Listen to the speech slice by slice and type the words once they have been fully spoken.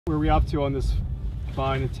Where are we off to on this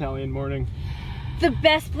fine Italian morning? The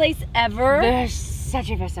best place ever. Versace.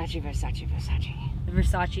 The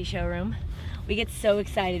Versace showroom. We get so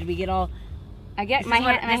excited. We get all. I get my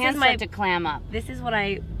hands start to clam up. This is what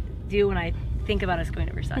I do when I think about us going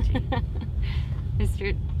to Versace.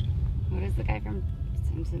 Mr. What is the guy from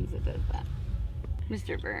Simpsons that does that?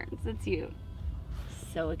 Mr. Burns. That's you.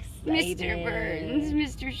 So excited. Mr. Burns.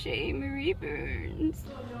 Mr. Shea Marie Burns.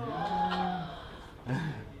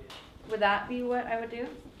 Would that be what I would do?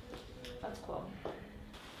 That's cool.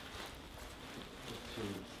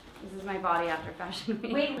 This is my body after fashion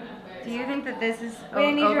week. Wait. Do you think that this is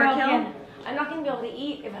I need your help overkill? again. I'm not gonna be able to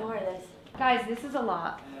eat if I wear this. Guys, this is a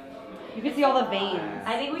lot. You can see all the veins.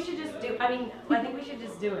 I think we should just do. I think we should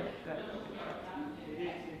just do it.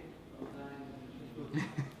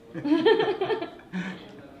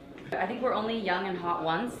 I think we're only young and hot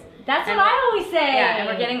once. That's what I always say. Yeah, and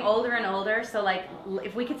we're getting older and older. So like,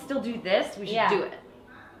 if we could still do this, we should do it.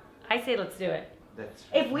 I say let's do it. That's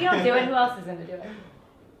If we don't do it, who else is gonna do it?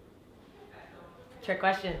 Trick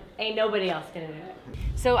question. Ain't nobody else gonna do it.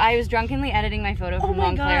 So I was drunkenly editing my photo from my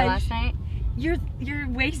Montclair gosh. last night. Your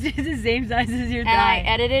waist is the same size as your And I thigh.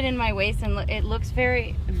 edited in my waist and it looks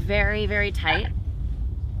very, very, very tight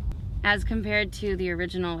as compared to the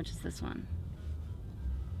original, which is this one.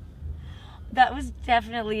 That was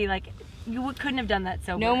definitely like you couldn't have done that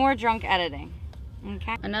so. No more drunk editing.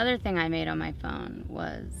 Okay. Another thing I made on my phone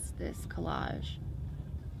was this collage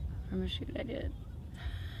from a shoot I did.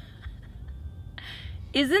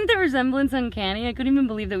 Isn't the resemblance uncanny? I couldn't even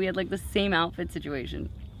believe that we had like the same outfit situation.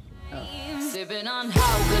 Sipping on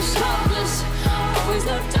hopeless, always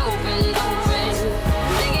left open.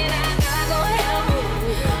 Thinking I gotta go help it.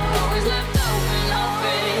 Always left open.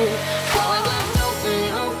 Always left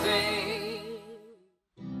open.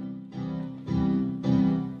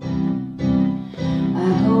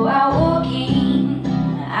 I go out walking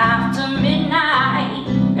after midnight,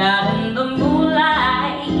 out in the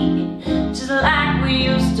moonlight, just like we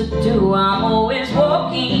used to do. I'm always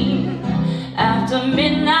walking after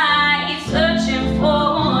midnight, searching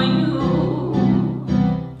for you.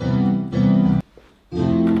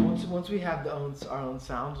 once we have our own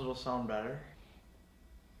sounds, it'll sound better.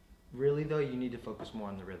 Really though, you need to focus more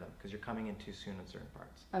on the rhythm because you're coming in too soon in certain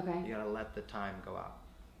parts. Okay. You gotta let the time go out.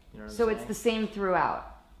 You know what So I'm it's saying? the same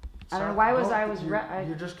throughout. I don't know So why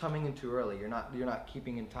you're just coming in too early. You're not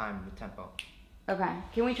keeping in time the tempo. Okay.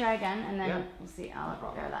 Can we try again and then Yeah. we'll see.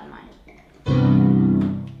 I'll bear that in mind.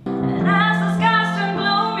 And as the skies turn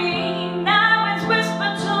gloomy, now it's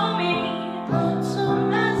whispered to me.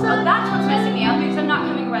 Oh, that's what's messing me up because I'm not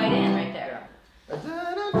coming right in right there.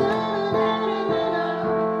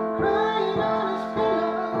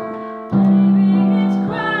 Baby, it's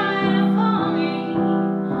crying for me.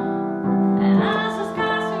 And as the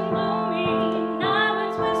skies turn gloomy, now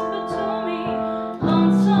it's whispered to me.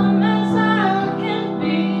 Lonesome as I can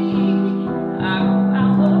be, I go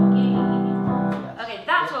out walking. Okay,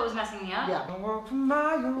 that's what was messing me up. Yeah.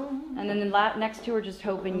 And then the next two are just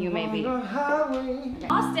hoping you may be. Okay.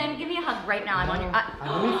 Austin, give me a hug right now. I'm on your.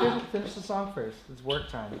 Let me finish the song first. It's work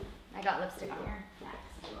time. I got lipstick on here.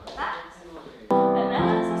 And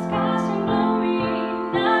as the skies turn gloomy,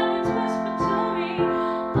 now it's whispered to me.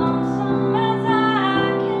 Lonesome as I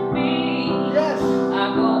can be, Yes.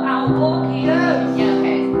 I go out walking. Yes.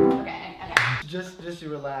 Yeah. Okay. Just you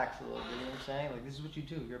relax a little bit. You know what I'm saying? Like this is what you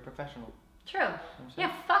do. You're a professional. True.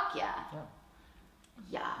 Yeah. Fuck yeah. Yeah.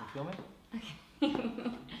 Yeah. You feel me?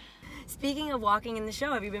 Speaking of walking in the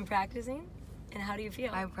show, have you been practicing? And how do you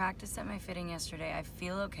feel? I practiced at my fitting yesterday. I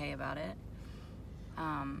feel okay about it.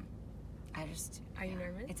 I just. Are you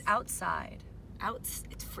nervous? It's outside.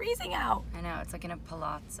 It's freezing out. I know. It's like in a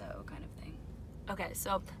palazzo kind of thing. Okay,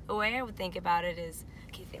 so the way I would think about it is,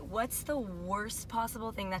 okay, what's the worst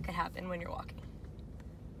possible thing that could happen when you're walking?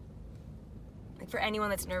 Like for anyone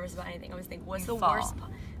that's nervous about anything, I always think, what's You the fall. worst?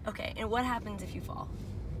 Okay, and what happens if you fall?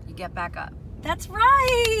 You get back up. That's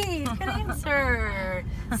right. Good answer.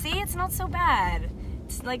 See, it's not so bad.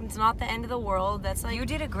 It's like it's not the end of the world. That's like You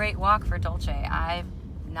did a great walk for Dolce. I've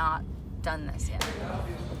not done this yet.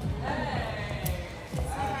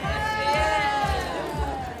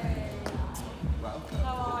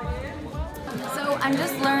 So I'm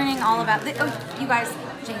just learning all about the, you guys,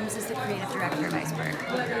 James is the creative director of Iceberg.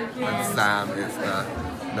 And Sam is the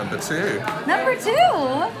number two. Number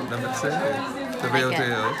two! Number two. The real like it.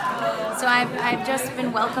 deal. So I've just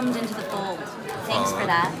been welcomed into the fold. Thanks for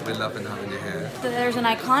that. We're loving having you here. So there's an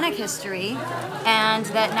iconic history, and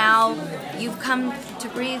that now you've come to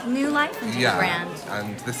breathe new life into the brand.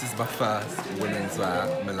 And this is my first women's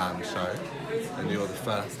wear Milan show, and you're the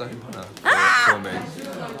first opener. Ah! for me.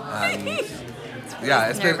 And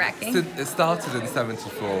yeah, nerve-wracking. it started in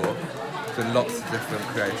 '74. There's been lots of different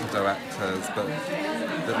creative directors, but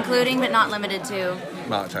Including but not limited to.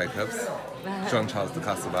 Marc Jacobs, John Charles de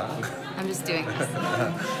Castelback, I'm just doing this.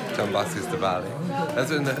 John Baptiste Valli. There's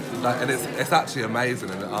been and it's actually amazing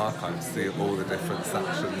in the archives to see all the different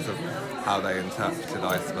sections of how they interpreted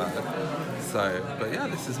Iceberg. So, but yeah,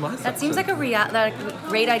 this is my section. That seems like a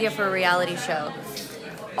great idea for a reality show.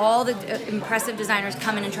 All the impressive designers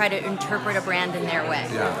come in and try to interpret a brand in their way.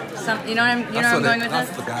 Yeah. You know what I'm going with that's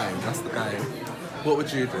this? the game. That's the game. What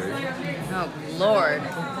would you do? Oh Lord.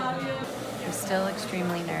 I'm still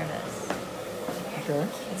extremely nervous. Okay.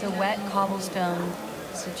 It's a wet cobblestone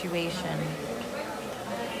situation.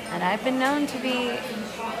 And I've been known to be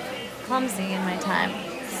clumsy in my time.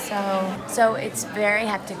 So it's very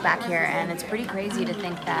hectic back here, and it's pretty crazy to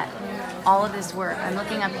think that all of this work, I'm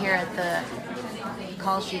looking up here at the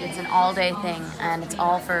call sheet, it's an all-day thing, and it's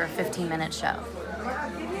all for a 15-minute show,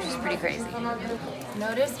 which is pretty crazy.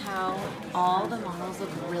 Notice how all the models look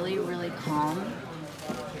really, really calm,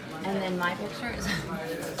 and then my picture is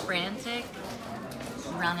frantic,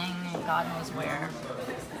 running, and God knows where.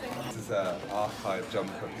 This is an archive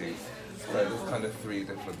jumper piece. So there's kind of 3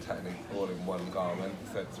 different techniques all in one garment.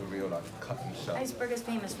 So it's a real like cut and shut. Iceberg is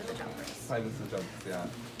famous for the jumpers. Famous for jumpers, yeah.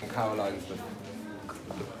 And Caroline's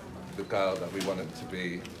the girl that we want it to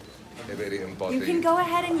be. It really embodies. You can go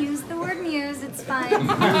ahead and use the word muse, it's fine. I'm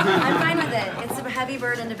fine with it. It's a heavy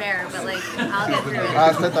burden to bear, but like, I'll get through it.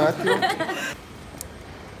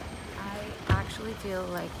 I actually feel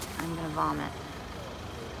like I'm gonna vomit.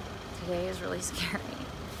 Today is really scary.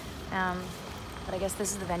 But I guess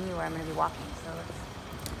this is the venue where I'm gonna be walking, so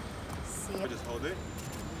let's see it. Just hold it.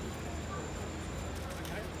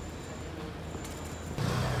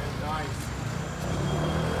 Nice.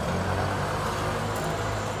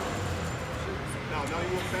 Now you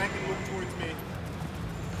look back and look towards me.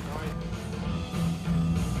 Nice.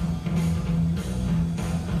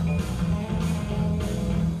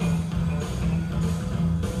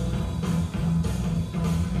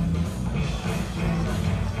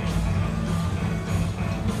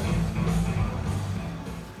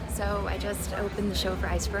 So I just opened the show for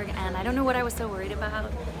Iceberg, and I don't know what I was so worried about.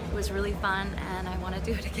 It was really fun, and I want to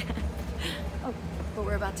do it again. Oh, but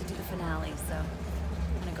we're about to do the finale, so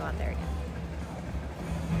I'm gonna go out there again.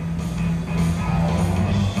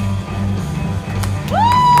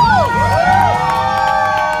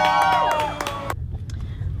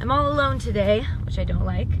 I'm all alone today, which I don't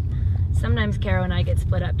like. Sometimes Caro and I get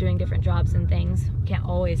split up doing different jobs and things. We can't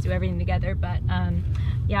always do everything together, but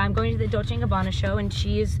yeah, I'm going to the Dolce & Gabbana show, and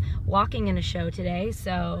she's walking in a show today,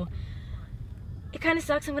 so it kind of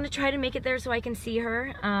sucks. I'm going to try to make it there so I can see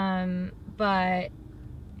her, but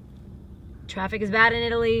traffic is bad in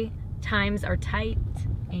Italy, times are tight,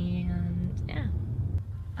 and yeah.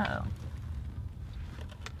 Uh-oh.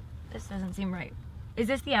 This doesn't seem right. Is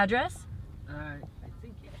this the address? I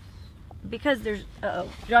think yes. Because there's, uh-oh,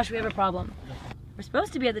 Josh, we have a problem. We're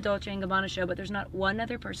supposed to be at the Dolce & Gabbana show, but there's not one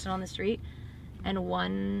other person on the street, and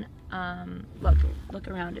one, look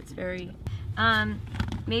around, it's very,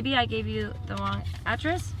 maybe I gave you the wrong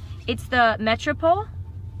address. It's the Metropole?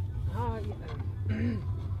 Yeah.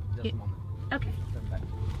 Just a moment. Okay. Stand back.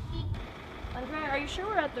 Andrea, are you sure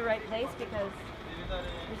we're at the right place? Because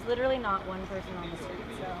there's literally not one person on the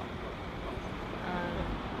street, so.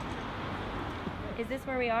 Is this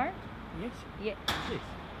where we are? Yes. Yeah. Yes.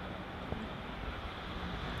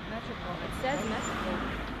 Metropole. It says Metropole.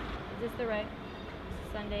 Is this the right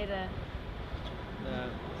Sunday?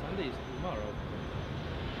 Sunday is tomorrow.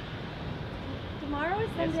 Tomorrow is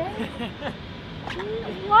Sunday?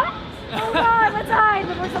 What? Oh God, let's hide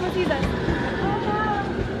before someone sees us. Oh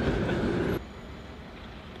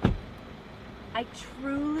no. I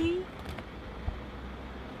truly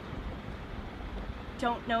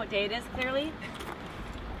don't know what day it is, clearly.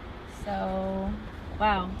 So,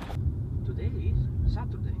 wow. Today is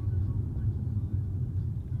Saturday.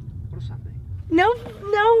 Or Sunday. No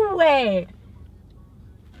way.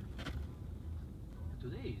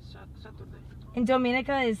 Today is Saturday. And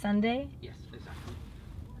Dominica is Sunday? Yes, exactly.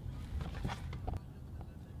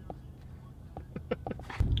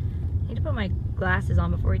 I need to put my glasses on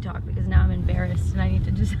before we talk because now I'm embarrassed and I need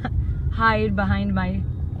to just hide behind my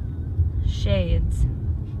shades.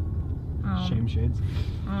 Shame shades.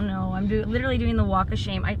 Oh no, I'm literally doing the walk of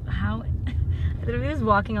shame. I literally was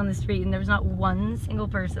walking on the street and there was not one single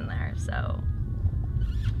person there, so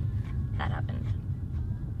that happened.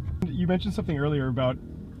 You mentioned something earlier about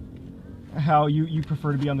how you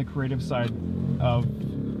prefer to be on the creative side of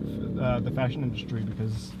the fashion industry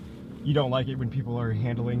because you don't like it when people are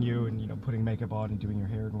handling you and, you know, putting makeup on and doing your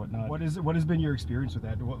hair and whatnot. What has been your experience with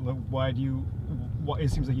that? Why do you? It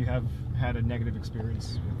seems like you have had a negative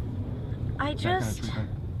experience with that kind of treatment.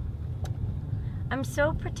 I'm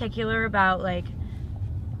so particular about like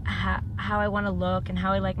how I want to look and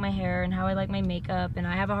how I like my hair and how I like my makeup, and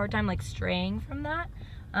I have a hard time like straying from that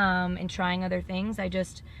and trying other things. I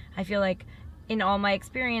feel like in all my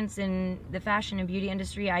experience in the fashion and beauty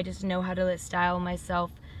industry, I just know how to style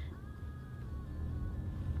myself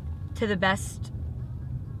to the best,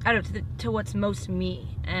 I don't know, to what's most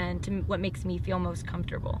me and to what makes me feel most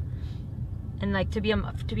comfortable. And like to be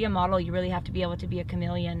a model, you really have to be able to be a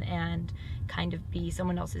chameleon and kind of be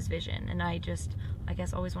someone else's vision. And I guess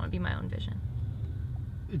always want to be my own vision.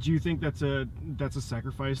 Do you think that's a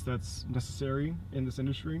sacrifice that's necessary in this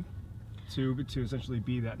industry, to essentially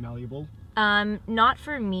be that malleable? Not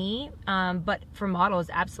for me, but for models,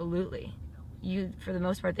 absolutely. For the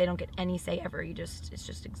most part, they don't get any say ever. You're just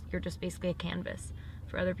basically a canvas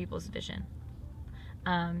for other people's vision.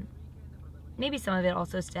 Maybe some of it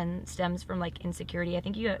also stems from like insecurity. I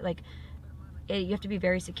think you have to be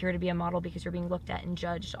very secure to be a model, because you're being looked at and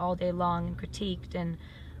judged all day long and critiqued, and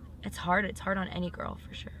it's hard on any girl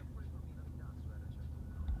for sure.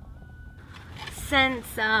 Since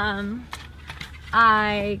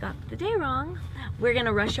I got the day wrong, we're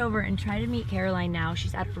gonna rush over and try to meet Caroline now.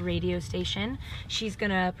 She's at a radio station. She's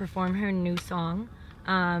gonna perform her new song,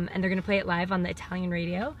 and they're gonna play it live on the Italian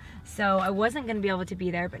radio. So I wasn't gonna be able to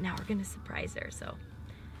be there, but now we're gonna surprise her. So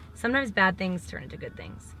sometimes bad things turn into good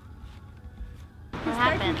things. What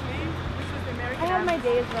happened? I had my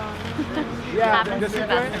days wrong. It happens to the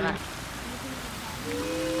best of us.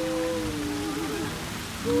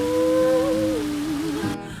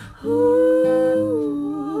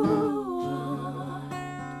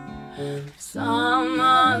 Some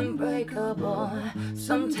unbreakable,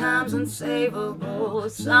 sometimes unsavable,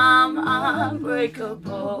 some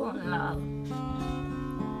unbreakable love.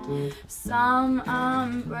 Some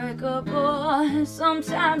unbreakable,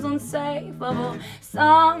 sometimes unsavable,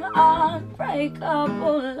 some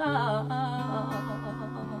unbreakable love.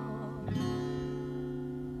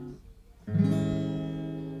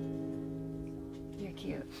 You're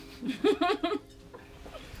cute.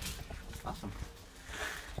 Awesome.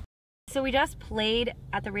 So we just played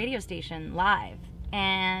at the radio station live,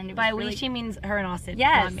 and it was By really... we, she means her and Austin,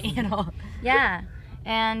 Yes. not me at all. Yeah,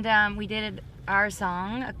 and we did our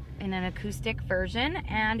song in an acoustic version,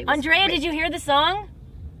 and it was Andrea, great. did you hear the song?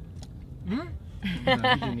 Yeah.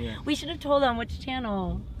 We should have told on which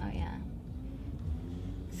channel. Oh yeah.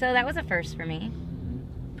 So that was a first for me.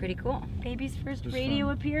 Pretty cool. Baby's first Just radio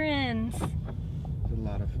fun. appearance. It's a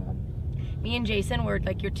lot of fun. Me and Jason were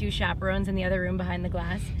like your two chaperones in the other room behind the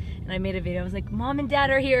glass, and I made a video. I was like, Mom and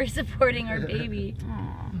Dad are here supporting our baby.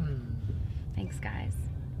 Aw. Thanks, guys.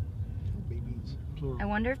 Babies. I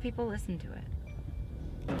wonder if people listen to it.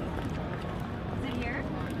 Is it here?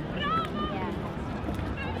 Yeah.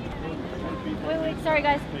 Wait, sorry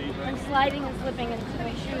guys. I'm sliding and slipping into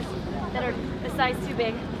my shoes that are a size too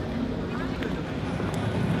big.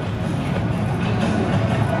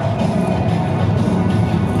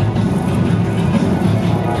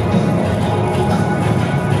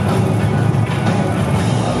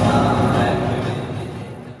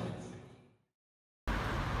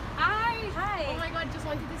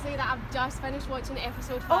 Just finished watching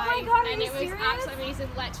episode 5. Oh my god, are and you it was serious? absolutely amazing.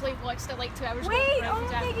 Literally watched it like 2 hours ago. Wait, before I oh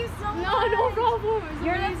was thank in. you so much. No problem. It was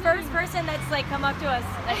You're amazing. the first person that's like come up to us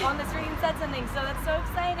like on the street and said something, so that's so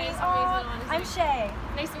exciting. It's amazing, honestly. I'm Shea.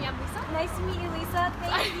 Nice to meet you, Lisa. Nice to meet you, Lisa.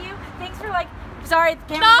 Thank you. Thanks for like, sorry, the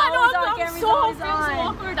camera's No, always on. I'm Camera's so always feels so on.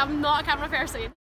 awkward. I'm not a camera person.